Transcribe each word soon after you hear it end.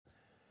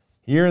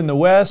Here in the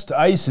west,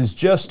 ice is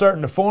just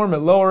starting to form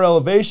at lower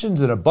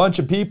elevations and a bunch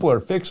of people are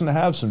fixing to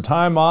have some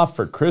time off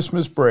for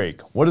Christmas break.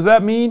 What does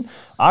that mean?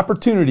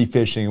 Opportunity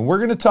fishing, and we're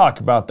going to talk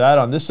about that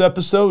on this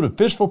episode of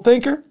Fishful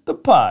Thinker, the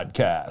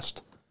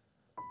podcast.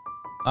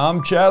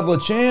 I'm Chad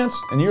LaChance,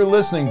 and you're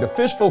listening to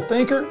Fishful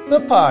Thinker, the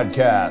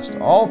podcast.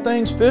 All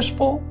things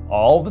fishful,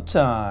 all the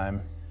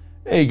time.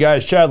 Hey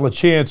guys, Chad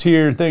LaChance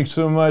here. Thanks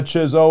so much,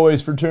 as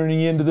always, for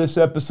tuning into this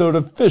episode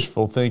of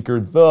Fishful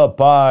Thinker, the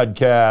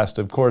podcast.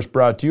 Of course,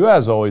 brought to you,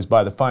 as always,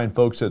 by the fine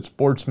folks at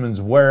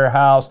Sportsman's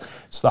Warehouse.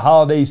 It's the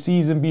holiday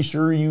season. Be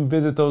sure you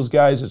visit those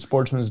guys at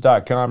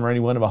sportsmans.com or any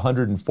one of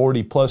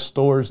 140 plus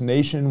stores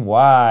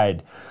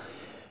nationwide.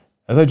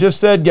 As I just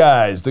said,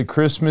 guys, the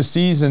Christmas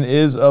season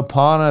is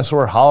upon us,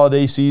 or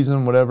holiday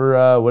season,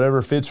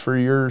 whatever fits for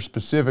your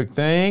specific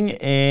thing.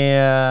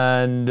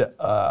 And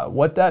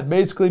what that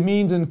basically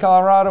means in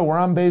Colorado, where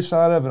I'm based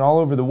out of, and all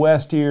over the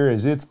West here,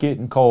 is it's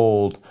getting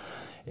cold.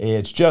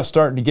 It's just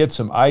starting to get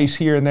some ice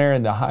here and there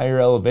in the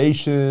higher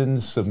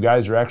elevations. Some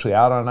guys are actually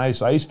out on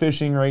ice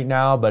fishing right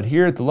now. But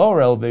here at the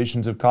lower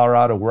elevations of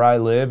Colorado, where I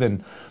live,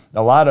 and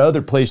a lot of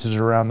other places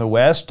around the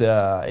West,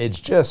 it's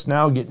just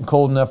now getting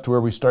cold enough to where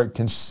we start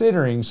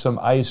considering some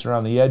ice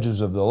around the edges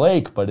of the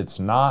lake, but it's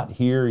not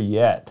here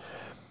yet.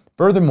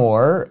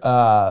 Furthermore,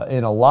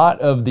 in a lot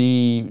of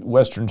the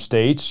western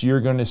states,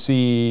 you're going to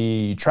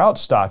see trout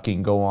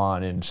stocking go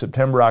on in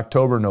September,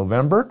 October,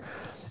 November.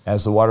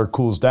 As the water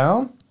cools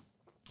down,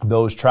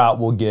 those trout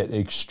will get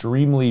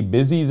extremely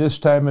busy this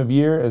time of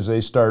year as they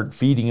start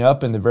feeding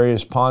up in the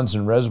various ponds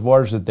and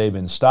reservoirs that they've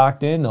been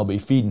stocked in. They'll be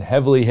feeding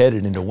heavily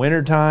headed into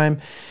wintertime,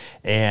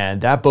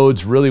 and that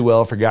bodes really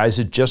well for guys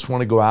that just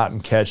want to go out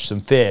and catch some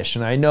fish.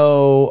 And I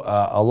know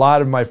a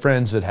lot of my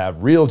friends that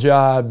have real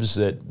jobs,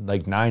 that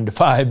like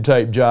 9-to-5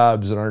 type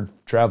jobs, and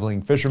aren't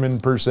traveling fishermen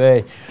per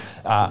se.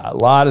 A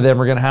lot of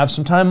them are going to have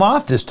some time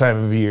off this time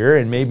of year,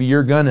 and maybe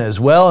you're going to as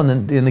well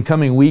in the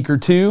coming week or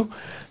two.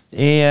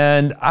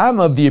 And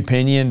I'm of the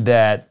opinion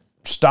that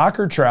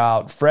stocker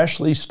trout,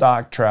 freshly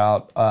stocked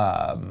trout,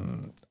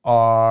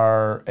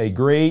 are a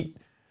great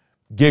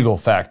giggle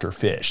factor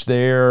fish.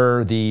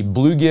 They're the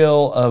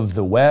bluegill of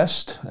the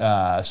West,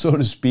 so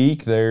to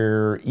speak.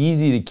 They're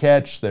easy to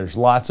catch. There's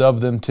lots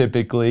of them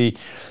typically,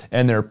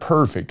 and they're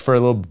perfect for a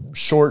little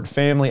short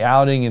family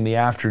outing in the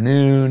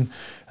afternoon.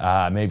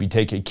 Maybe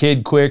take a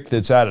kid quick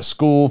that's out of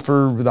school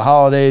for the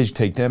holidays,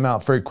 take them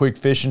out for a quick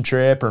fishing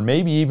trip, or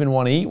maybe even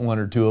want to eat one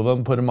or two of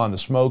them, put them on the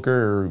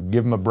smoker or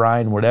give them a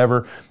brine,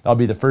 whatever. I'll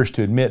be the first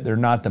to admit they're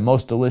not the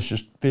most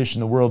delicious fish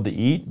in the world to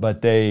eat,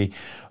 but they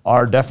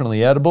are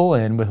definitely edible,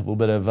 and with a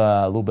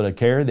little bit of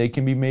care, they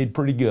can be made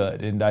pretty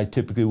good. And I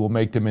typically will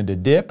make them into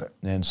dip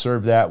and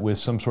serve that with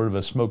some sort of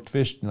a smoked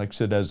fish, like I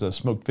said, as a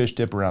smoked fish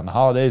dip around the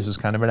holidays as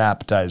kind of an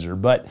appetizer.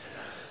 But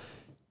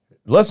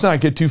let's not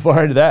get too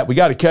far into that. We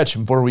got to catch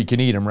them before we can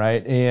eat them,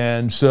 right?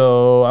 And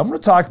so I'm going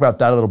to talk about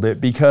that a little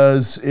bit,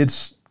 because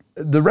it's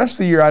the rest of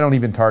the year I don't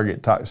even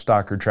target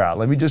stocker trout.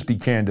 Let me just be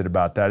candid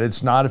about that.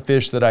 It's not a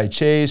fish that I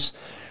chase.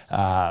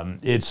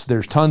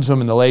 There's tons of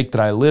them in the lake that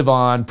I live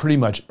on. Pretty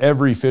much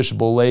every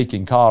fishable lake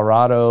in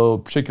Colorado,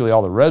 particularly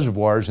all the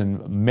reservoirs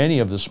and many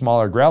of the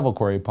smaller gravel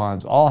quarry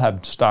ponds, all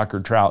have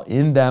stocker trout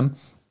in them.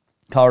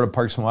 Colorado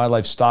Parks and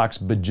Wildlife stocks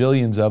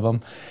bajillions of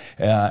them,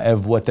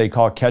 of what they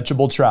call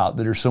catchable trout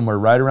that are somewhere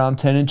right around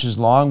 10 inches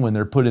long when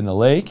they're put in the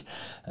lake.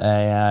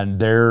 And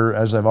they're,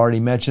 as I've already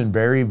mentioned,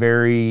 very,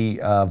 very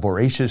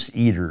voracious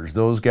eaters.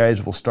 Those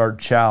guys will start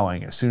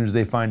chowing. As soon as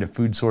they find a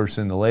food source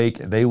in the lake,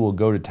 they will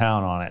go to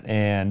town on it.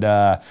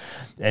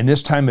 And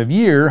this time of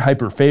year,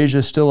 hyperphagia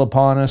is still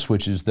upon us,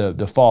 which is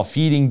the fall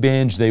feeding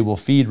binge. They will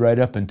feed right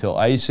up until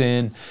ice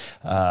in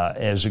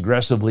as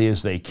aggressively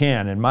as they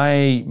can. And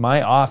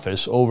my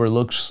office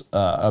overlooks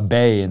a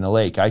bay in the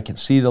lake. I can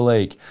see the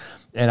lake.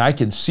 And I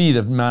can see the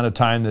amount of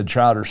time the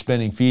trout are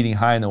spending feeding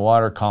high in the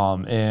water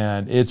column,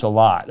 and it's a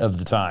lot of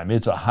the time.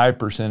 It's a high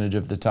percentage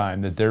of the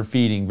time that they're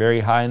feeding very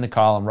high in the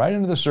column, right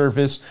under the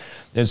surface.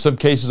 In some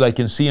cases, I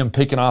can see them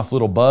picking off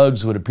little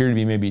bugs, what appear to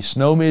be maybe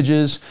snow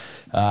midges.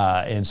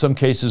 In some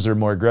cases, they're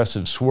more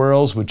aggressive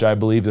swirls, which I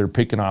believe they're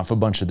picking off a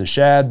bunch of the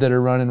shad that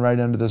are running right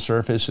under the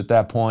surface at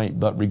that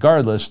point. But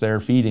regardless, they're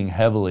feeding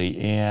heavily,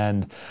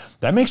 and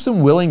that makes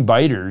them willing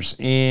biters.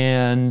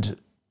 And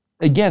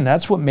again,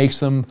 that's what makes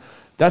them.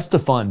 That's the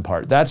fun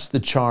part. That's the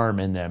charm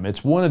in them.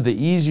 It's one of the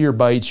easier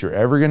bites you're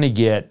ever going to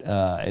get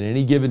at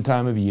any given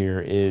time of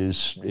year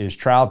is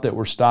trout that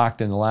were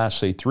stocked in the last,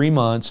 say, 3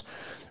 months,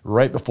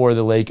 right before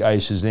the lake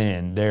ices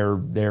in. They're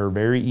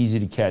very easy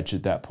to catch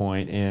at that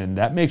point, and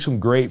that makes them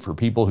great for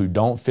people who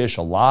don't fish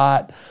a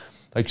lot.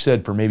 Like I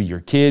said, for maybe your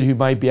kid who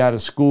might be out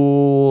of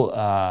school,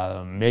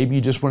 maybe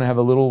you just want to have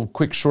a little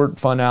quick, short,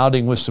 fun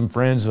outing with some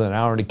friends with an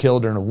hour to kill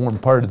during a warm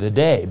part of the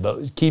day.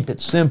 But keep it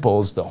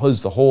simple is the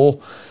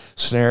whole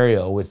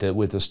scenario with the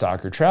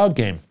stocker trout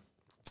game.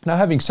 Now,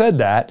 having said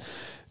that,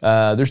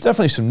 there's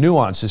definitely some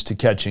nuances to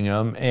catching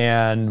them.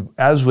 And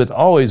as with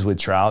always with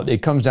trout,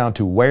 it comes down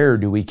to where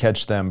do we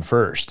catch them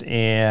first.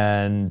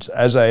 And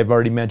as I've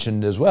already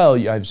mentioned as well,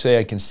 I'd say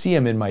I can see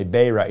them in my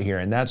bay right here.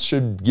 And that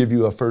should give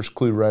you a first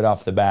clue right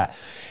off the bat.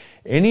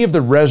 Any of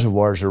the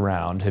reservoirs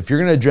around, if you're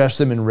going to address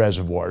them in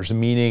reservoirs,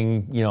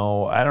 meaning,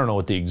 I don't know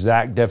what the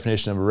exact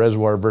definition of a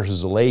reservoir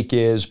versus a lake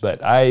is,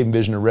 but I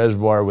envision a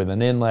reservoir with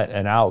an inlet,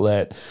 an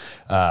outlet,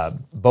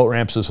 boat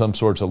ramps of some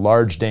sorts, a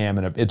large dam,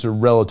 and it's a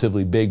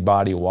relatively big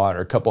body of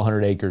water, a couple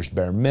hundred acres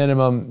bare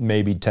minimum,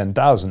 maybe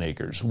 10,000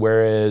 acres.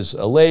 Whereas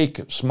a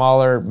lake,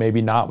 smaller,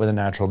 maybe not with a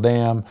natural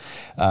dam,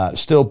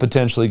 still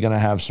potentially going to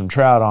have some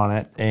trout on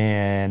it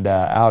and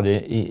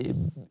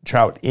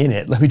trout in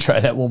it. Let me try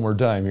that one more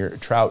time here.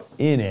 Trout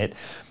in it.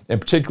 And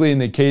particularly in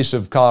the case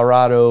of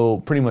Colorado,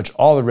 pretty much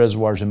all the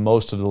reservoirs and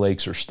most of the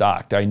lakes are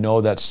stocked. I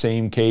know that's the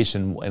same case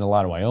in a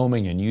lot of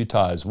Wyoming and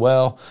Utah as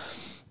well.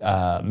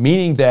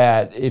 Meaning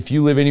that if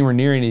you live anywhere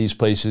near any of these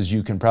places,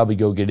 you can probably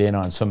go get in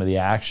on some of the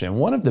action.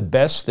 One of the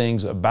best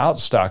things about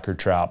stocker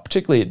trout,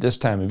 particularly at this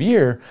time of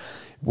year,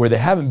 where they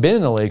haven't been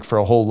in the lake for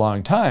a whole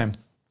long time,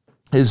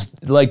 is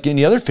like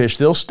any other fish,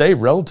 they'll stay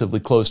relatively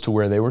close to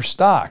where they were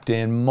stocked.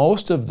 And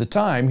most of the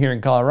time here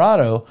in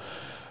Colorado,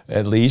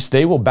 at least,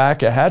 they will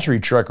back a hatchery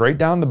truck right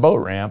down the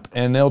boat ramp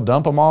and they'll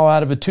dump them all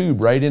out of a tube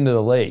right into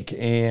the lake.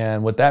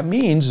 And what that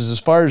means is,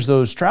 as far as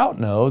those trout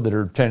know that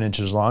are 10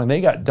 inches long,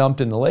 they got dumped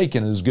in the lake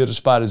in as good a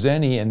spot as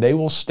any, and they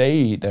will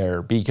stay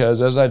there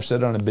because, as I've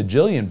said on a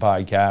bajillion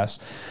podcasts,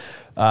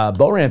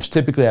 boat ramps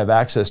typically have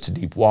access to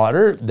deep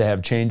water. They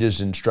have changes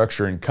in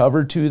structure and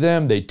cover to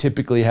them. They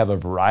typically have a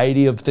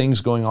variety of things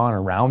going on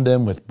around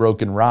them with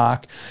broken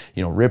rock,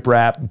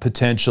 riprap,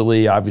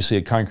 potentially, obviously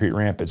a concrete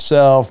ramp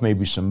itself,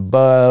 maybe some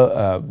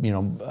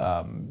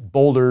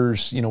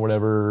boulders,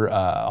 whatever.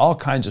 All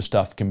kinds of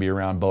stuff can be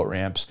around boat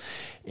ramps.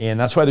 And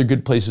that's why they're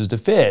good places to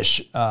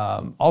fish.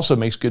 Also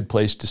makes good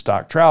place to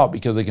stock trout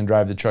because they can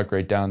drive the truck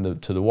right down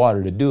to the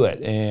water to do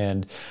it.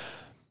 And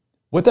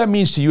what that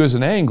means to you as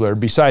an angler,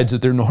 besides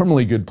that they're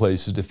normally good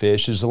places to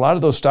fish, is a lot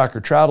of those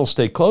stocker trout will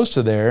stay close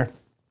to there.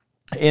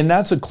 And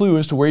that's a clue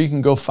as to where you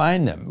can go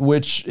find them,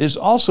 which is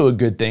also a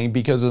good thing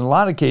because in a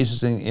lot of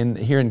cases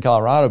here in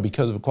Colorado,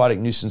 because of aquatic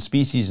nuisance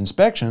species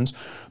inspections,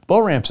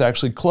 boat ramps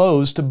actually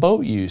close to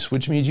boat use,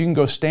 which means you can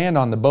go stand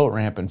on the boat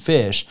ramp and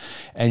fish,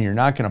 and you're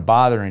not going to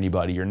bother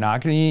anybody. You're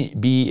not going to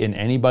be in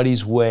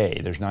anybody's way.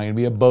 There's not going to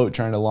be a boat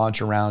trying to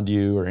launch around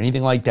you or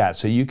anything like that.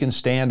 So you can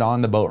stand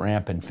on the boat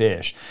ramp and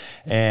fish.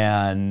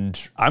 And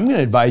I'm going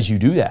to advise you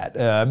do that.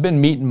 I've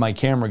been meeting my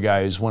camera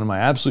guy, who's one of my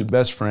absolute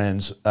best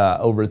friends,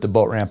 over at the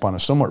boat ramp on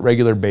a somewhat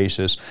regular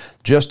basis,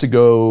 just to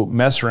go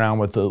mess around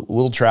with the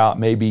little trout,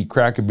 maybe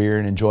crack a beer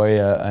and enjoy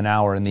an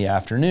hour in the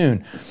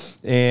afternoon.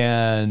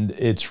 And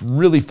it's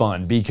really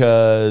fun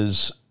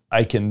because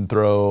I can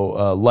throw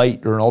a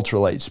light or an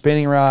ultralight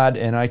spinning rod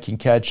and I can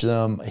catch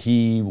them.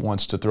 He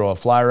wants to throw a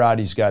fly rod.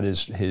 He's got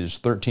his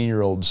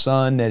 13-year-old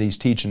son that he's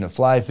teaching to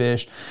fly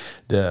fish.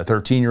 The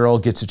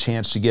 13-year-old gets a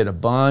chance to get a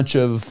bunch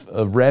of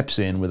reps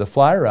in with a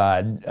fly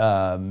rod,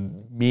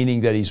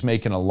 meaning that he's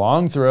making a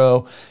long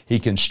throw. He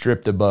can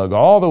strip the bug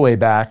all the way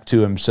back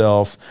to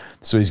himself.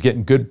 So he's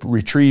getting good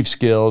retrieve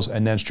skills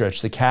and then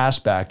stretch the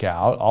cast back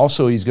out.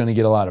 Also, he's going to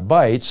get a lot of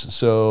bites.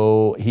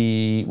 So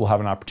he will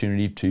have an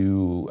opportunity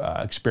to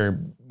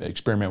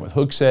experiment with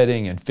hook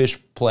setting and fish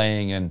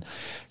playing and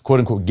quote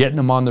unquote getting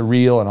them on the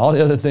reel and all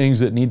the other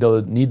things that need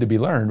to be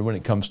learned when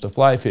it comes to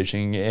fly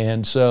fishing.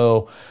 And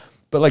so,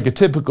 but like a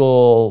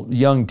typical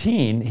young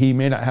teen, he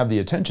may not have the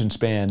attention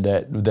span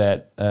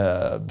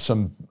that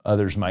some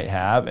others might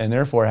have, and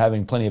therefore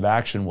having plenty of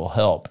action will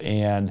help.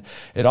 And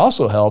it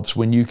also helps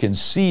when you can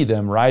see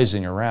them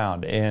rising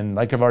around. And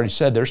like I've already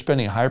said, they're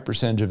spending a high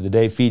percentage of the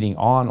day feeding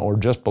on or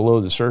just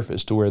below the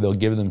surface to where they'll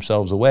give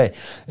themselves away.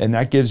 And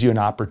that gives you an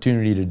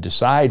opportunity to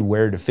decide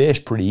where to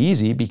fish pretty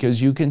easy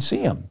because you can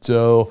see them.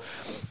 So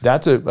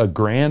that's a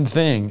grand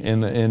thing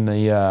in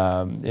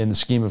the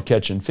scheme of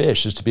catching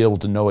fish, is to be able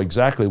to know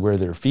exactly where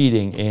they're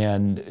feeding,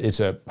 and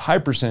it's a high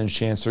percentage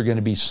chance they're going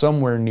to be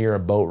somewhere near a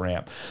boat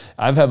ramp.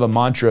 I have a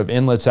mantra of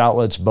inlets,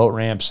 outlets, boat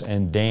ramps,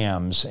 and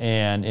dams,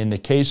 and in the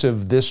case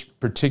of this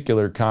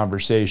particular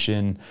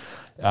conversation,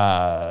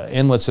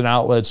 inlets and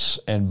outlets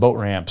and boat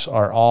ramps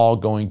are all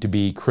going to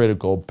be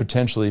critical,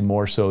 potentially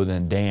more so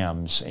than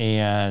dams.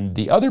 And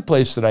the other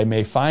place that I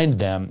may find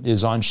them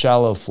is on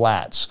shallow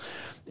flats.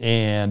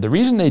 And the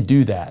reason they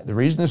do that, the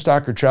reason the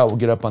stocker trout will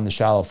get up on the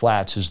shallow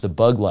flats is the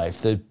bug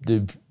life. The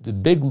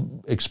big,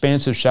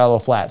 expansive shallow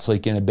flats,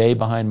 like in a bay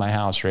behind my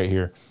house right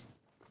here,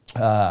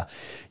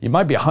 you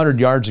might be 100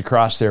 yards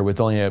across there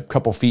with only a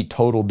couple feet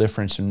total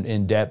difference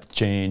in depth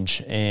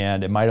change,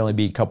 and it might only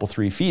be a couple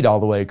 3 feet all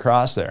the way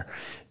across there.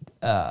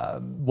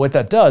 what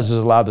that does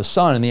is allow the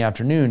sun in the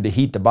afternoon to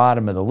heat the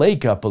bottom of the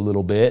lake up a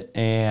little bit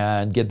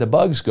and get the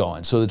bugs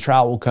going. So the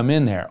trout will come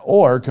in there.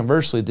 Or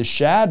conversely, the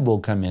shad will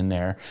come in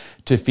there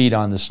to feed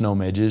on the snow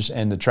midges,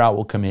 and the trout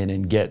will come in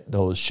and get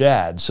those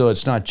shads. So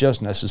it's not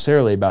just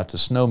necessarily about the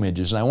snow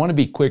midges. And I want to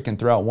be quick and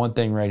throw out one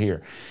thing right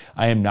here.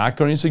 I am not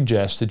going to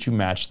suggest that you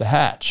match the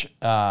hatch.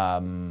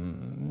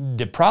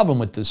 The problem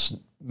with this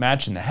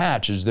matching the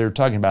hatch is you're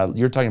talking about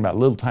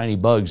little tiny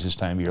bugs this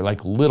time of year,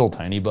 like little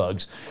tiny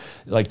bugs,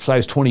 like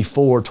size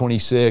 24,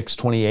 26,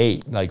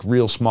 28, like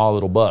real small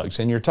little bugs.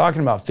 And you're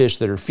talking about fish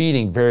that are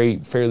feeding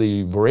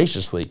fairly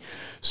voraciously.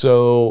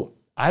 So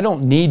I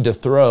don't need to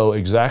throw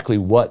exactly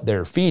what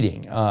they're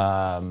feeding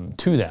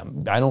to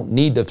them. I don't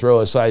need to throw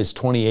a size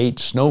 28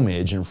 snow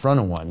midge in front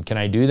of one. Can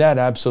I do that?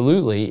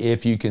 Absolutely,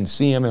 if you can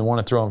see them and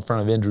want to throw in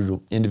front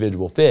of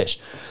individual fish.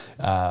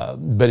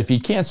 But if you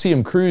can't see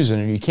them cruising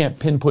and you can't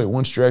pinpoint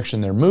which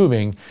direction they're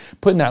moving,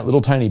 putting that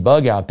little tiny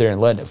bug out there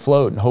and letting it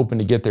float and hoping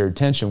to get their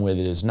attention with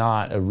it is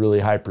not a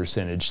really high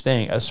percentage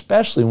thing,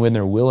 especially when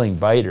they're willing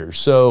biters.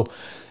 So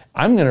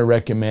I'm going to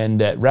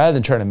recommend that rather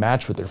than trying to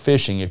match what they're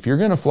fishing, if you're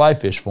going to fly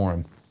fish for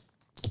them,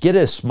 get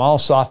a small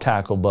soft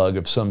tackle bug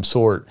of some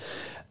sort.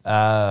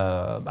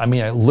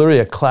 Literally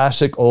a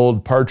classic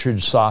old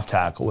partridge soft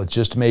tackle with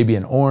just maybe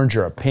an orange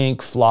or a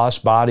pink floss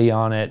body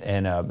on it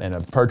and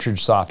a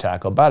partridge soft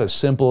tackle. About as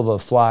simple of a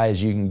fly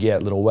as you can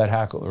get, little wet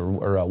hackle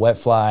or a wet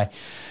fly.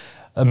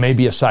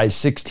 Maybe a size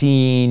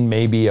 16,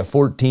 maybe a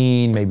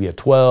 14, maybe a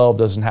 12,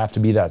 doesn't have to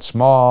be that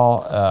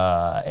small.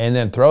 And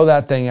then throw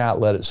that thing out,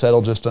 let it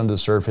settle just under the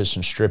surface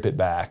and strip it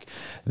back.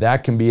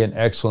 That can be an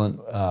excellent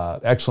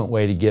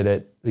way to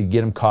get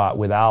them caught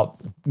without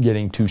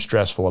getting too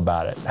stressful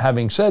about it.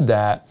 Having said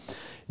that,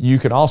 you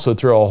can also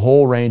throw a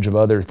whole range of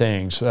other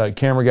things.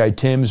 Camera guy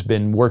Tim's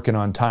been working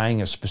on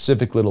tying a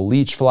specific little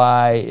leech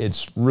fly.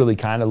 It's really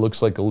kind of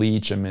looks like a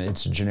leech. I mean,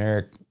 it's a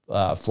generic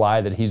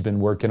fly that he's been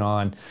working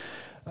on.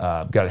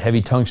 Got a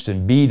heavy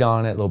tungsten bead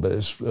on it, a little bit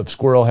of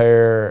squirrel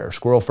hair or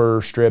squirrel fur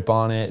strip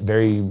on it.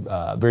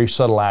 Very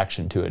subtle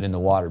action to it in the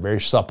water. Very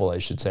supple, I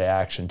should say,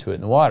 action to it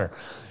in the water.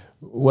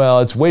 Well,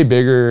 it's way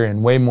bigger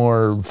and way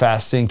more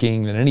fast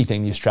sinking than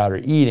anything these trout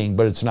are eating,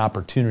 but it's an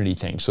opportunity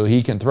thing. So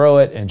he can throw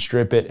it and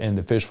strip it, and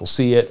the fish will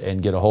see it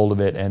and get a hold of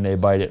it, and they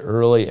bite it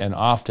early and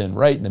often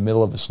right in the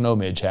middle of a snow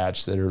midge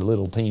hatch that are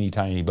little teeny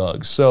tiny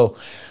bugs. So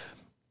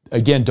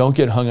again, don't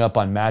get hung up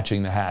on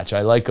matching the hatch.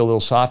 I like a little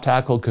soft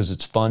tackle because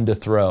it's fun to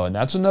throw. And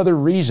that's another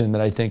reason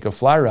that I think a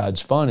fly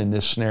rod's fun in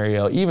this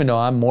scenario, even though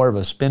I'm more of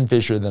a spin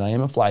fisher than I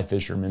am a fly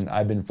fisherman.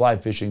 I've been fly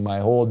fishing my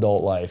whole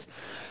adult life.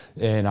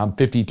 And I'm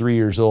 53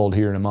 years old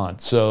here in a month.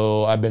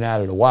 So I've been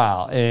at it a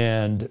while.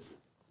 And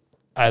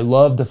I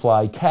love to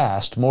fly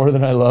cast more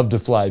than I love to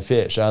fly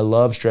fish. I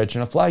love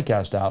stretching a fly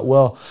cast out.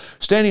 Well,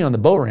 standing on the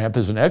boat ramp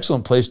is an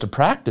excellent place to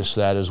practice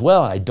that as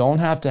well. I don't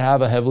have to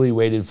have a heavily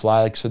weighted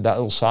fly, like I said, that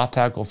little soft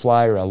tackle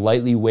fly or a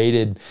lightly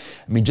weighted,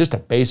 just a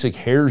basic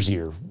hare's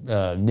ear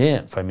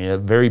nymph. A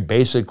very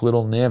basic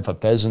little nymph, a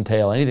pheasant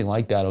tail, anything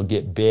like that will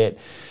get bit.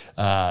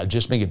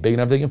 Just make it big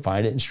enough they can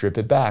find it and strip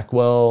it back.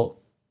 Well,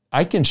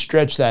 I can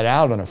stretch that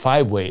out on a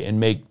 5-weight and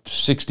make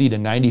 60 to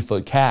 90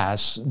 foot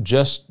casts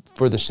just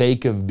for the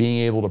sake of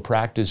being able to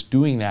practice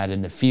doing that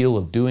and the feel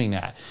of doing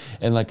that.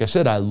 And like I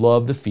said, I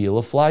love the feel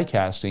of fly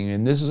casting,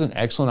 and this is an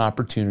excellent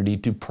opportunity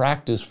to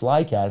practice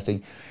fly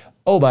casting.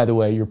 Oh, by the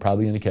way, you're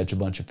probably going to catch a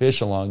bunch of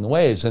fish along the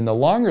ways. And the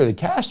longer the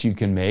cast you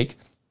can make,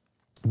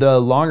 the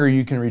longer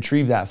you can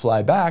retrieve that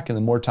fly back and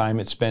the more time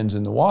it spends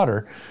in the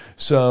water.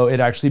 So it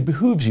actually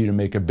behooves you to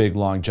make a big,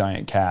 long,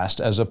 giant cast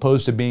as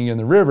opposed to being in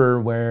the river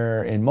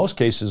where in most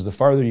cases, the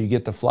farther you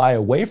get the fly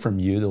away from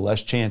you, the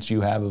less chance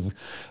you have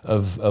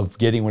of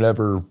getting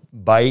whatever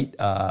bite,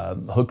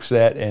 hook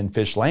set, and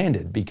fish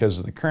landed because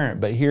of the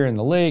current. But here in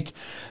the lake,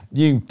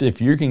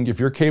 if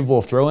you're capable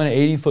of throwing an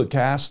 80-foot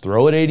cast,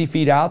 throw it 80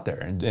 feet out there,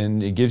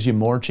 and it gives you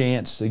more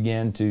chance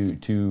again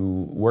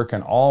to work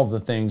on all of the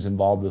things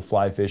involved with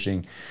fly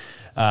fishing.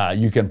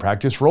 You can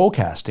practice roll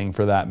casting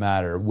for that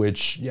matter,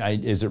 which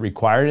is it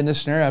required in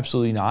this scenario?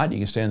 Absolutely not. You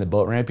can stay on the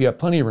boat ramp. You got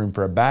plenty of room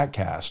for a back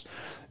cast.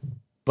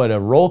 But a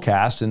roll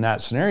cast in that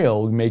scenario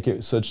will make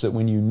it such that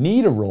when you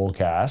need a roll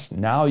cast,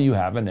 now you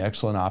have an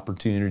excellent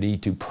opportunity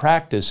to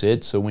practice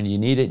it. So when you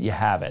need it, you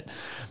have it.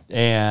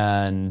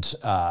 And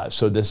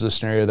so this is a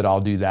scenario that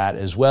I'll do that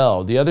as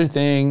well. The other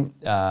thing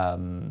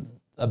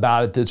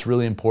about it that's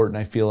really important,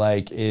 I feel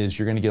like, is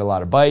you're going to get a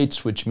lot of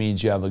bites, which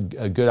means you have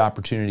a good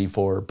opportunity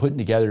for putting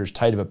together as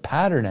tight of a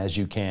pattern as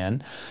you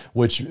can,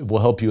 which will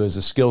help you as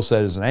a skill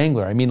set as an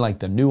angler. Like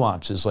the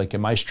nuances, like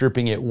am I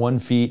stripping it 1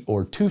 feet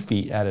or 2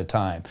 feet at a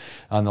time?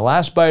 On the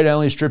last bite, I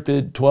only stripped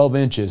it 12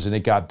 inches and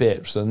it got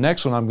bit. So the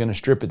next one, I'm going to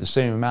strip it the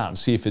same amount and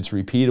see if it's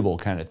repeatable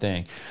kind of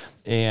thing.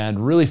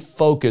 And really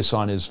focus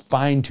on is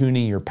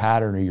fine-tuning your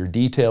pattern or your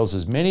details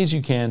as many as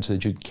you can so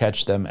that you can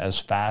catch them as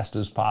fast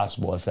as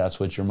possible if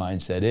that's what your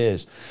mindset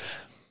is.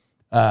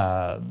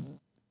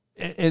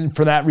 And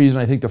for that reason,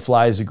 I think the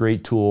fly is a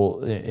great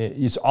tool.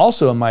 It's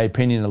also, in my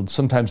opinion,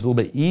 sometimes a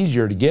little bit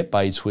easier to get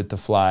bites with the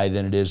fly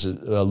than it is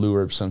a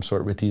lure of some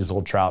sort with these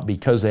little trout,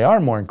 because they are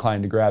more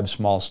inclined to grab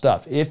small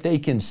stuff. If they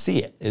can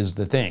see it is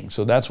the thing.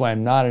 So that's why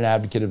I'm not an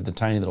advocate of the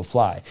tiny little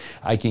fly.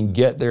 I can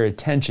get their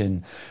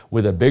attention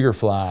with a bigger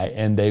fly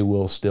and they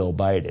will still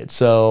bite it.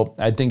 So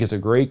I think it's a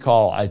great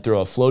call. I throw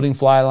a floating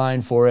fly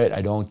line for it.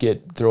 I don't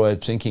throw a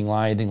sinking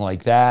line, anything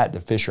like that. The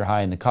fish are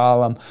high in the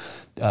column.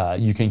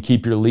 You can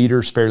keep your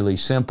leaders fairly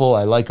simple.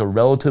 I like a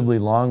relatively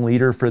long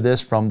leader for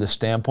this from the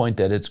standpoint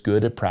that it's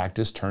good at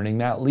practice turning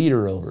that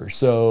leader over.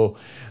 So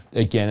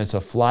again, it's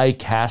a fly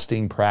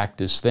casting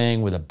practice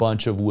thing with a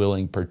bunch of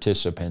willing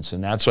participants,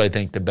 and that's what I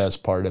think the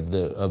best part of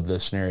the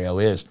scenario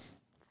is.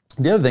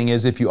 The other thing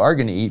is, if you are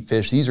going to eat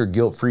fish, these are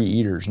guilt-free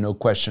eaters, no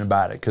question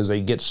about it, because they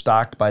get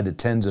stocked by the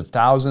tens of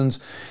thousands.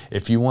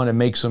 If you want to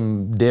make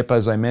some dip,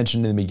 as I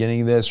mentioned in the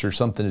beginning of this, or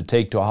something to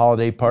take to a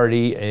holiday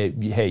party,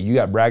 hey, you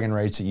got bragging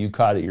rights that you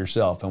caught it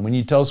yourself. And when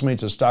you tell somebody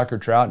it's a stocker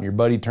trout and your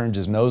buddy turns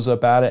his nose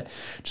up at it,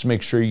 just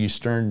make sure you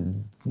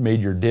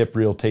made your dip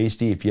real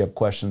tasty. If you have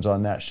questions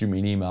on that, shoot me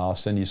an email. I'll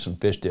send you some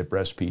fish dip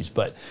recipes.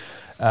 But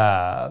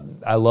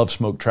I love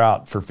smoked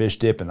trout for fish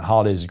dip, and the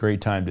holiday is a great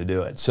time to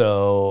do it.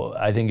 So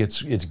I think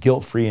it's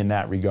guilt-free in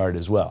that regard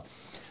as well.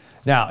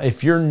 Now,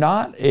 if you're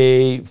not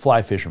a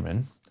fly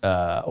fisherman,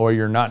 or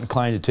you're not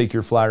inclined to take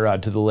your fly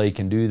rod to the lake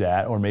and do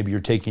that, or maybe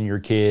you're taking your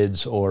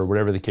kids or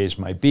whatever the case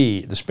might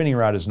be, the spinning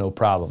rod is no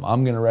problem.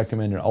 I'm going to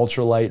recommend an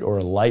ultralight or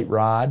a light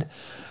rod.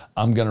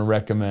 I'm going to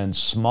recommend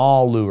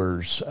small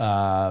lures,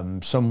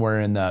 somewhere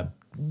in the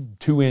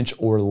 2-inch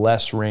or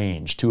less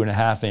range,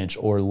 2.5-inch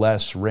or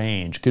less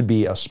range. Could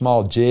be a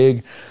small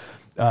jig,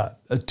 a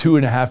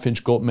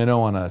 2.5-inch Gulp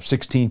minnow on a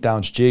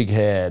 16th-ounce jig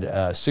head,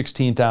 a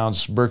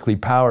 16th-ounce Berkeley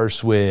power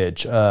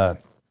switch, a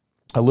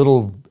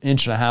little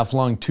 1.5-inch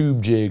long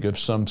tube jig of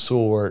some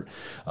sort,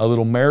 a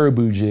little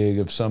marabou jig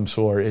of some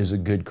sort is a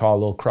good call, a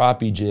little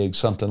crappie jig,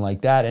 something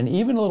like that, and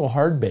even a little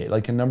hard bait,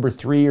 like a number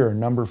 3 or a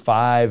number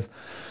 5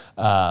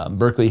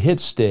 Berkeley hit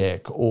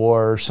stick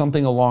or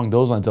something along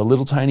those lines, a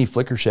little tiny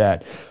flicker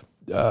shad.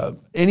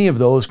 Any of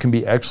those can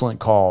be excellent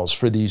calls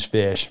for these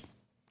fish.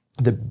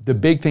 The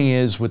big thing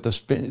is with the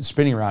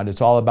spinning rod,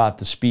 it's all about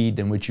the speed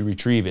in which you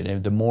retrieve it.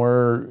 And the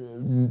more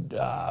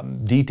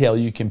detail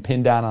you can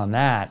pin down on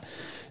that,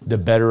 the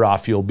better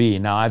off you'll be.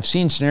 Now, I've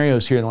seen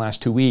scenarios here in the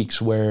last 2 weeks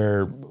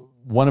where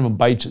one of them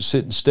bites it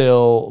sitting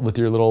still with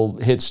your little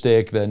hit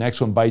stick. The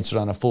next one bites it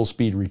on a full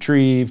speed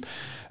retrieve.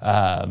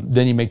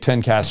 Then you make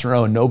 10 casts in a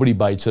row and nobody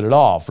bites it at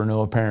all for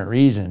no apparent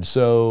reason.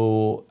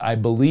 So I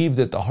believe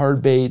that the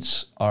hard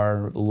baits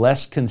are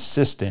less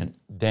consistent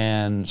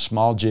than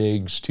small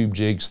jigs, tube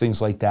jigs,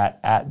 things like that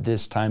at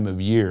this time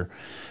of year,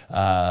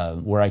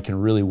 where I can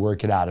really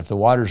work it out. If the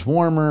water's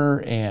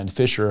warmer and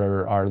fish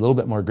are a little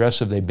bit more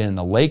aggressive, they've been in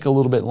the lake a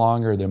little bit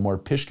longer, they're more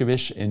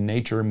pishkavish in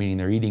nature, meaning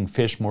they're eating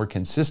fish more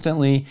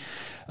consistently,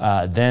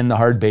 then the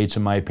hard baits,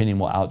 in my opinion,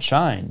 will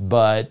outshine.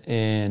 But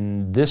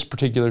in this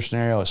particular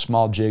scenario, a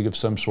small jig of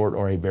some sort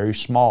or a very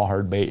small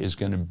hard bait is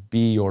going to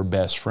be your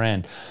best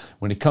friend.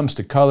 When it comes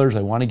to colors,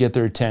 I want to get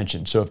their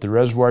attention. So if the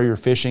reservoir you're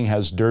fishing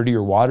has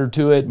dirtier water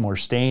to it, more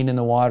stain in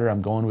the water,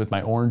 I'm going with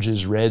my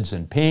oranges, reds,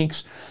 and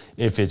pinks.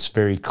 If it's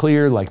very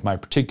clear, like my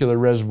particular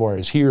reservoir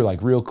is here,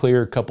 like real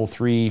clear, a couple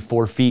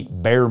 3-4 feet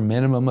bare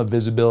minimum of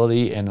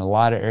visibility. And in a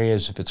lot of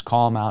areas, if it's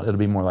calm out, it'll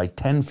be more like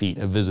 10 feet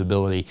of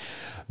visibility.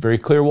 Very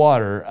clear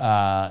water.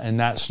 In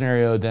that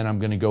scenario, then I'm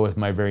going to go with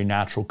my very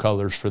natural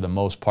colors for the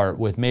most part,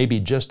 with maybe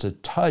just a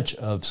touch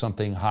of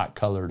something hot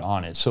colored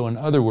on it. So in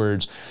other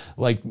words,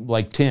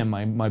 like Tim,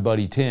 my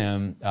buddy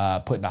Tim,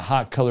 putting a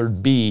hot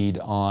colored bead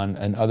on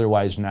an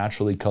otherwise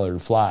naturally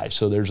colored fly.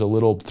 So there's a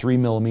little 3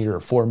 millimeter or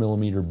 4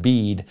 millimeter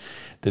bead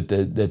that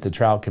the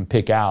trout can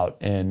pick out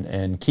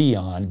and key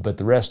on, but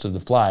the rest of the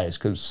fly is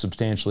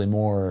substantially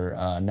more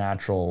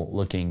natural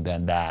looking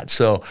than that.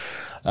 So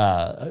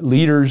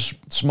leaders,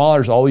 smaller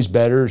is always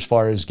better as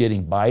far as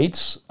getting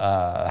bites.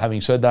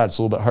 Having said that, it's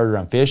a little bit harder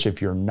on fish.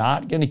 If you're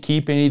not going to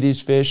keep any of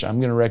these fish, I'm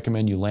going to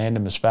recommend you land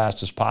them as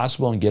fast as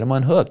possible and get them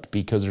unhooked,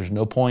 because there's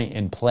no point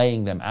in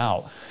playing them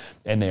out.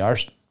 And they are,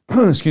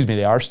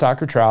 they are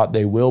stocker trout.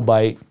 They will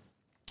bite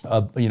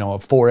a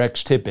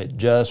 4X tippet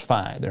just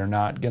fine. They're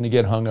not going to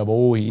get hung up,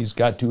 oh, he's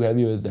got too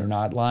heavy. They're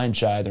not line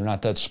shy. They're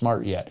not that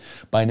smart yet.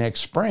 By next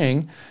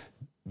spring,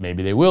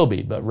 maybe they will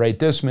be, but right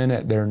this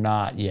minute, they're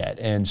not yet.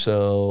 And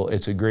so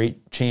it's a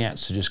great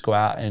chance to just go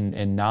out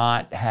and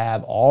not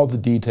have all the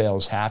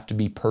details have to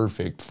be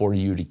perfect for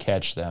you to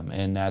catch them,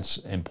 and that's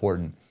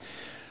important.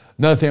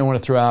 Another thing I want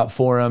to throw out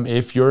for them,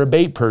 if you're a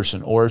bait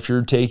person, or if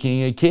you're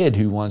taking a kid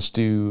who wants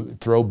to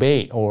throw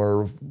bait,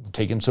 or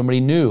taking somebody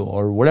new,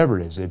 or whatever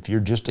it is, if you're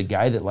just a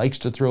guy that likes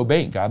to throw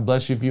bait, God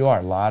bless you if you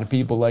are. A lot of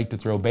people like to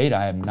throw bait.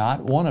 I am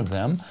not one of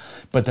them,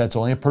 but that's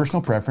only a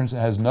personal preference. It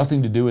has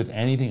nothing to do with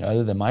anything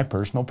other than my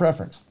personal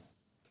preference.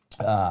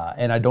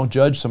 And I don't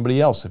judge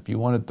somebody else. If you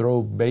want to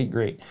throw bait,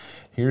 great.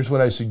 Here's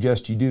what I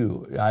suggest you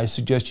do. I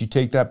suggest you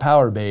take that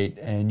power bait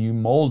and you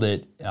mold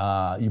it.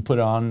 You put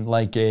it on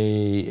like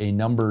a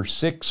number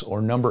 6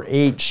 or number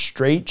 8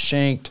 straight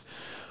shanked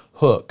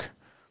hook.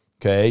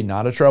 Okay,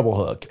 not a treble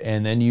hook.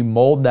 And then you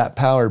mold that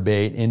power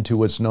bait into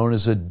what's known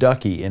as a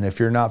ducky. And if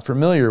you're not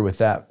familiar with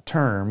that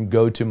term,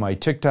 go to my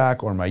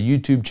TikTok or my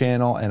YouTube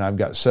channel, and I've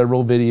got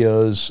several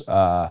videos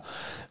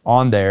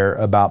on there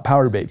about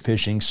power bait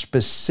fishing,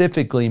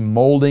 specifically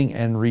molding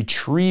and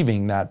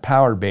retrieving that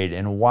power bait.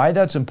 And why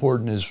that's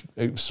important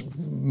is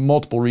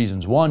multiple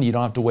reasons. One, you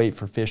don't have to wait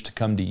for fish to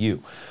come to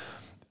you.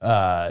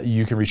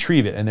 You can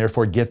retrieve it and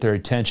therefore get their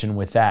attention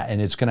with that,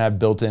 and it's going to have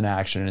built-in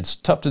action. And it's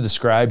tough to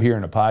describe here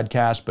in a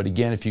podcast, but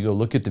again, if you go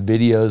look at the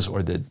videos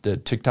or the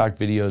TikTok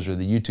videos or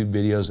the YouTube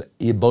videos,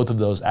 both of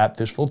those at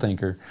Fishful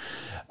Thinker,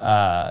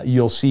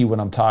 you'll see what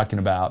I'm talking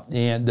about.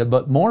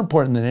 But more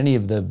important than any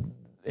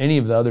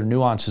of the other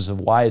nuances of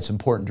why it's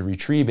important to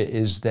retrieve it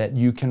is that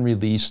you can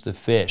release the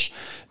fish.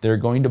 They're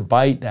going to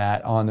bite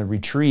that on the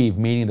retrieve,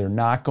 meaning they're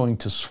not going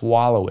to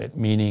swallow it,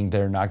 meaning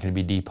they're not going to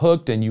be deep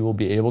hooked, and you will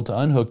be able to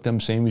unhook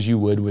them same as you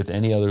would with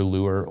any other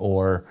lure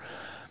or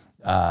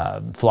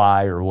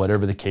fly or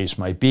whatever the case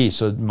might be.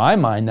 So in my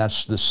mind,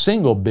 that's the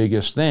single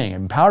biggest thing.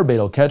 And power bait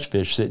will catch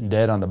fish sitting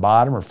dead on the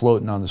bottom or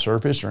floating on the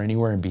surface or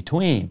anywhere in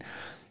between.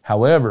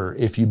 However,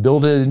 if you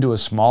build it into a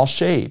small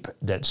shape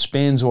that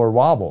spins or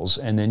wobbles,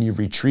 and then you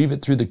retrieve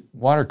it through the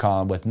water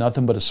column with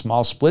nothing but a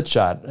small split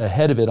shot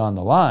ahead of it on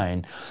the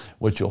line,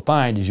 what you'll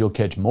find is you'll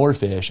catch more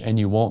fish and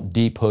you won't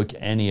deep hook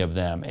any of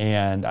them.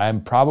 And I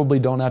probably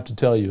don't have to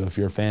tell you, if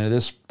you're a fan of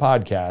this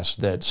podcast,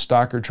 that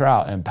stalker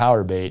trout and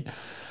power bait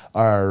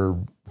are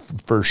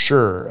for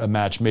sure a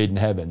match made in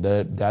heaven.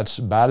 That's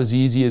about as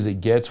easy as it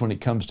gets when it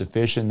comes to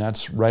fishing.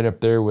 That's right up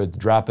there with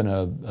dropping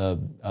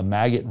a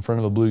maggot in front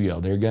of a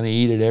bluegill. They're going to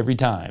eat it every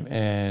time.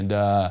 And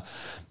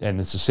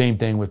it's the same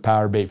thing with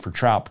power bait for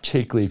trout,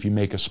 particularly if you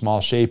make a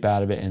small shape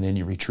out of it and then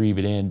you retrieve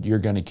it in, you're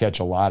going to catch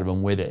a lot of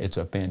them with it. It's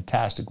a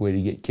fantastic way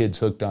to get kids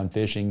hooked on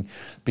fishing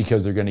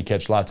because they're going to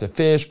catch lots of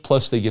fish,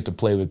 plus they get to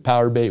play with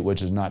power bait,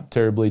 which is not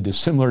terribly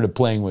dissimilar to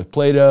playing with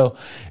Play-Doh.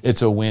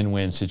 It's a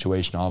win-win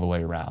situation all the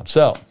way around.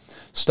 So,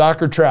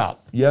 stalker trout.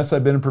 Yes,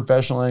 I've been a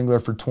professional angler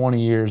for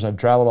 20 years. I've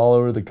traveled all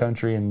over the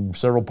country and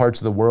several parts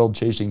of the world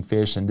chasing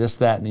fish and this,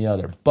 that, and the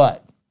other.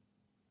 But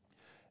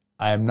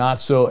I am not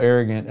so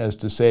arrogant as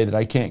to say that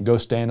I can't go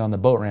stand on the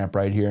boat ramp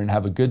right here and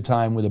have a good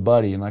time with a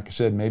buddy. And like I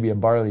said, maybe a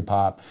barley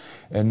pop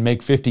and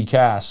make 50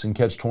 casts and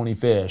catch 20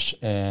 fish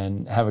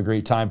and have a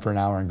great time for an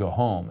hour and go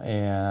home.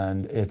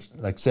 And it's,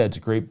 like I said, it's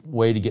a great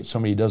way to get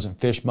somebody who doesn't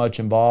fish much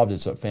involved.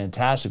 It's a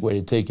fantastic way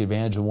to take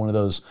advantage of one of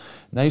those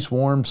nice,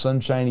 warm,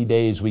 sunshiny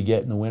days we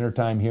get in the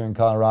wintertime here in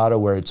Colorado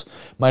where it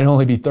might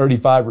only be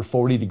 35 or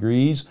 40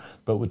 degrees,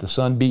 but with the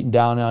sun beating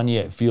down on you,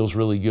 it feels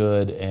really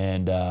good,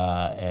 and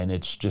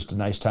it's just a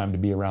nice time to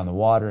be around the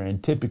water.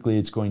 And typically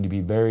it's going to be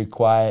very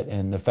quiet,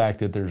 and the fact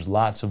that there's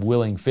lots of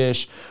willing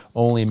fish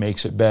only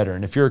makes it better.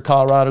 And if you're a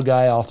Colorado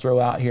guy, I'll throw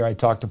out here, I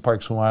talk to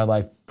Parks and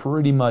Wildlife,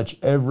 pretty much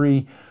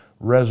every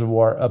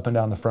reservoir up and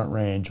down the Front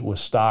Range was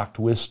stocked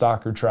with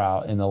stalker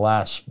trout in the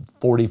last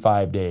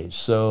 45 days.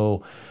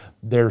 So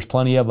there's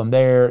plenty of them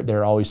there.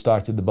 They're always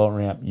stocked at the boat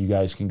ramp. You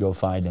guys can go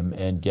find them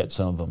and get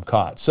some of them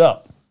caught.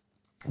 So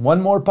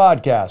one more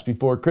podcast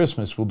before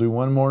Christmas. We'll do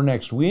one more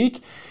next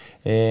week.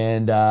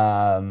 And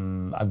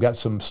I've got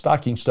some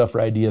stocking stuffer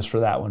ideas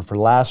for that one, for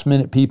last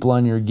minute people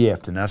on your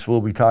gift. And that's what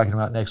we'll be talking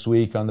about next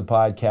week on the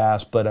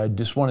podcast. But I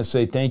just want to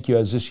say thank you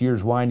as this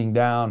year's winding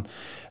down.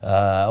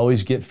 I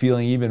always get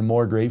feeling even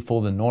more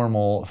grateful than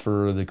normal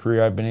for the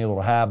career I've been able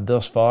to have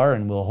thus far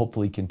and will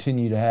hopefully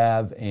continue to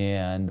have.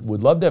 And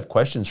would love to have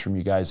questions from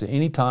you guys at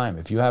any time.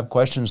 If you have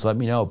questions, let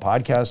me know.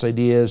 Podcast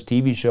ideas,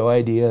 TV show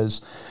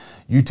ideas,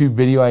 YouTube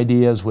video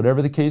ideas,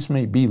 whatever the case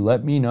may be,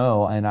 let me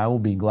know, and I will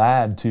be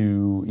glad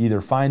to either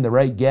find the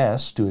right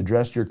guest to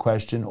address your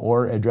question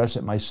or address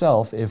it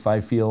myself if I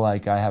feel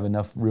like I have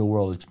enough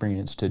real-world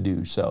experience to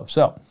do so.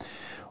 So,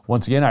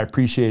 once again, I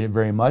appreciate it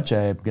very much.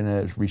 I'm going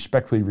to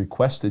respectfully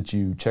request that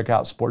you check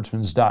out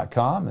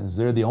sportsmans.com, as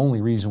they're the only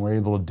reason we're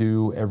able to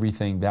do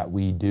everything that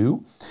we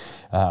do.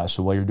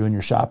 So while you're doing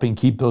your shopping,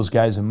 keep those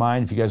guys in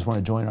mind. If you guys want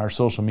to join our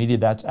social media,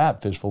 that's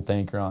at Fishful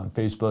Thinker on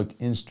Facebook,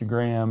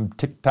 Instagram,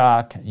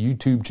 TikTok,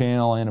 YouTube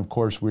channel, and of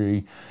course,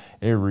 we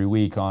every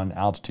week on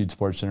Altitude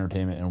Sports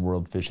Entertainment and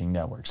World Fishing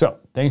Network. So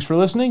thanks for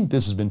listening.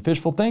 This has been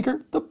Fishful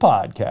Thinker, the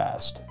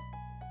podcast.